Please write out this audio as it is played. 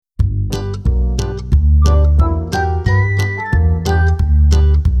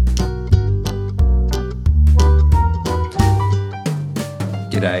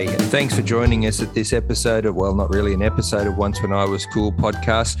Thanks for joining us at this episode of, well, not really an episode of Once When I Was Cool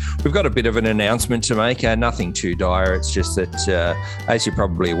podcast. We've got a bit of an announcement to make, nothing too dire. It's just that, as you're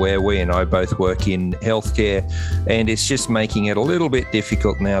probably aware, we and I both work in healthcare, and it's just making it a little bit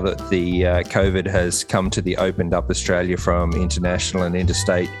difficult now that the COVID has come to the opened up Australia from international and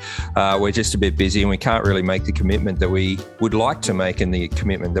interstate. We're just a bit busy and we can't really make the commitment that we would like to make and the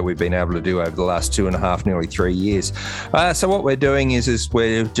commitment that we've been able to do over the last 2.5, nearly 3 years. So what we're doing is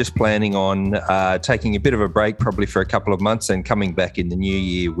we're just planning on taking a bit of a break, probably for a couple of months, and coming back in the new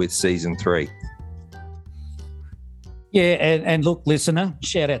year with season 3. Yeah, and look, listener,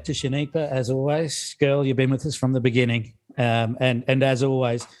 shout out to Shanipa, as always. Girl, you've been with us from the beginning. And as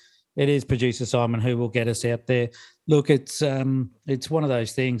always, it is producer Simon who will get us out there. Look, it's one of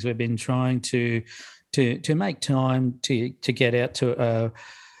those things we've been trying to make time to get out to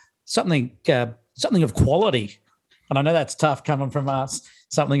something of quality. And I know that's tough coming from us,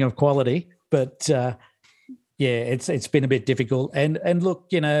 something of quality, but it's been a bit difficult. And look,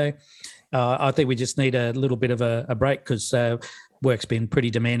 I think we just need a little bit of a break because work's been pretty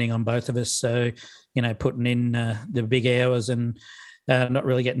demanding on both of us. So, putting in the big hours and not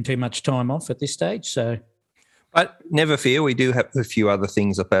really getting too much time off at this stage. So. But never fear, we do have a few other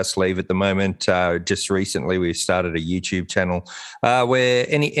things up our sleeve at the moment. Just recently, we've started a YouTube channel where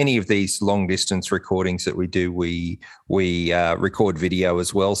any of these long distance recordings that we do, we record video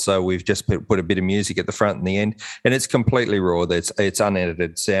as well. So we've just put a bit of music at the front and the end, and it's completely raw. It's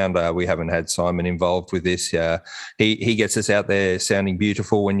unedited sound. We haven't had Simon involved with this. He gets us out there sounding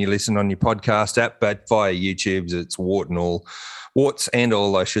beautiful when you listen on your podcast app, but via YouTube, it's warts and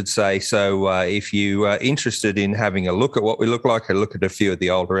all, I should say. So if you are interested in having a look at what we look like, a look at a few of the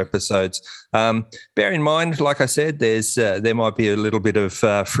older episodes, bear in mind, like I said, there might be a little bit of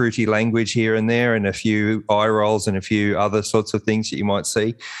fruity language here and there, and a few eye rolls and a few other sorts of things that you might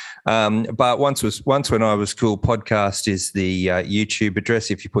see. But Once When I Was Cool podcast is the YouTube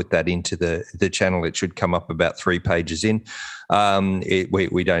address. If you put that into the channel, it should come up about 3 pages in.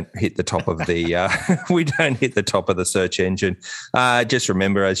 We don't hit the top of the search engine. Just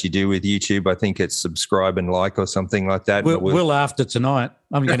remember, as you do with YouTube, I think it's subscribe and like or something like that. We'll after tonight.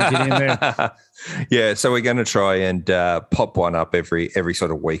 I'm going to get in there. Yeah, so we're going to try and pop one up every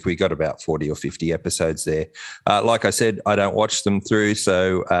sort of week. We got about 40 or 50 episodes there. Like I said, I don't watch them through,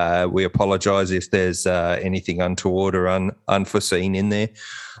 so we apologise if there's anything untoward or unforeseen in there.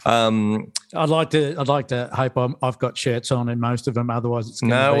 I'd like to hope I've got shirts on in most of them. Otherwise, it's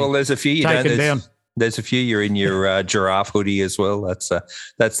going to be well, there's a few you taken down. There's a few you're in your giraffe hoodie as well. That's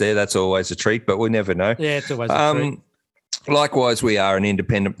there. That's always a treat, but we never know. Yeah, it's always a treat. Likewise, we are an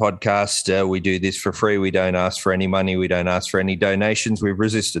independent podcast. We do this for free. We don't ask for any money. We don't ask for any donations. We've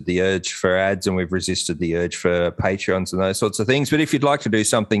resisted the urge for ads, and we've resisted the urge for Patreons and those sorts of things. But if you'd like to do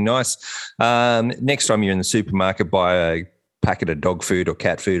something nice, next time you're in the supermarket, buy a packet of dog food or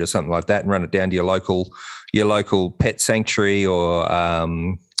cat food or something like that and run it down to your local pet sanctuary or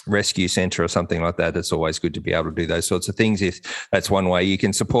rescue centre or something like that. It's always good to be able to do those sorts of things. If that's one way you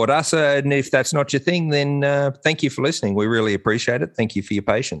can support us, and if that's not your thing, then thank you for listening. We really appreciate it. Thank you for your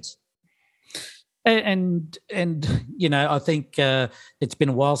patience. And I think it's been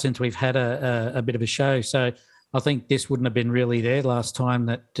a while since we've had a bit of a show, so I think this wouldn't have been really there last time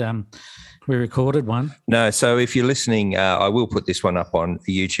that we recorded one. No, so if you're listening, I will put this one up on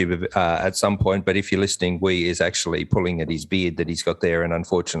YouTube at some point, but if you're listening, Wee is actually pulling at his beard that he's got there, and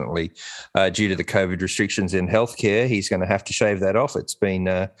unfortunately, due to the COVID restrictions in healthcare, he's going to have to shave that off. It's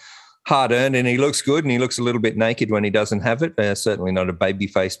been hard-earned, and he looks good, and he looks a little bit naked when he doesn't have it. Certainly not a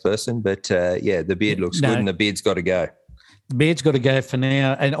baby-faced person, but the beard looks good, and the beard's got to go. The beard's got to go for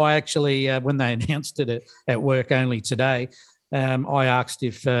now. And I actually, when they announced it at work only today, I asked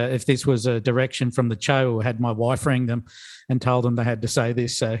if this was a direction from the Cho, who had my wife ring them and told them they had to say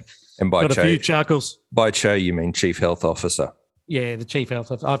this. So and by got Cho, a few chuckles. By Cho, you mean Chief Health Officer? Yeah, the Chief Health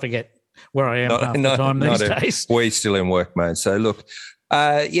Officer. I forget where I am half the time these days. We're still in work mode. So look,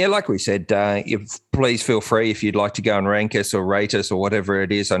 like we said, please feel free if you'd like to go and rank us or rate us or whatever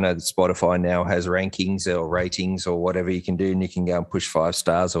it is. I know that Spotify now has rankings or ratings or whatever you can do, and you can go and push 5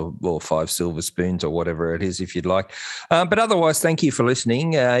 stars or 5 silver spoons or whatever it is if you'd like. But otherwise, thank you for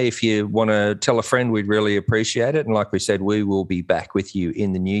listening. If you want to tell a friend, we'd really appreciate it. And like we said, we will be back with you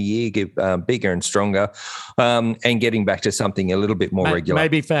in the new year, bigger and stronger, and getting back to something a little bit more regular.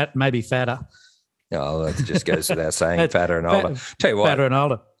 Maybe fatter. Oh, that just goes without saying, fatter and older. Tell you what. Fatter and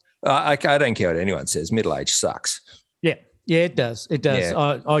older. I don't care what anyone says. Middle age sucks. Yeah, it does. It does.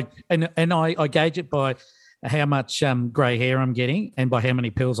 Yeah. I gauge it by how much grey hair I'm getting and by how many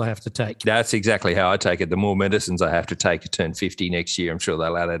pills I have to take. That's exactly how I take it. The more medicines I have to take to turn 50 next year, I'm sure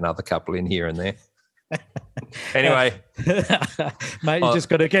they'll add another couple in here and there. Anyway. Mate, you just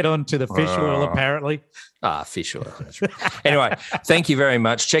got to get on to the fish oil, apparently. Fish oil. That's right. Anyway, thank you very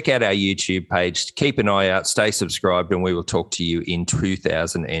much. Check out our YouTube page. Keep an eye out. Stay subscribed, and we will talk to you in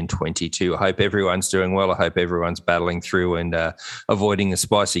 2022. I hope everyone's doing well. I hope everyone's battling through and avoiding a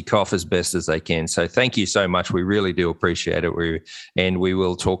spicy cough as best as they can. So thank you so much. We really do appreciate it. And we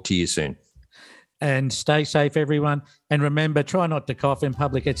will talk to you soon. And stay safe, everyone. And remember, try not to cough in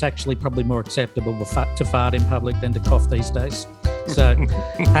public. It's actually probably more acceptable to fart in public than to cough these days. So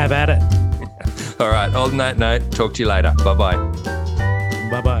have at it. All right. On that note, talk to you later. Bye-bye.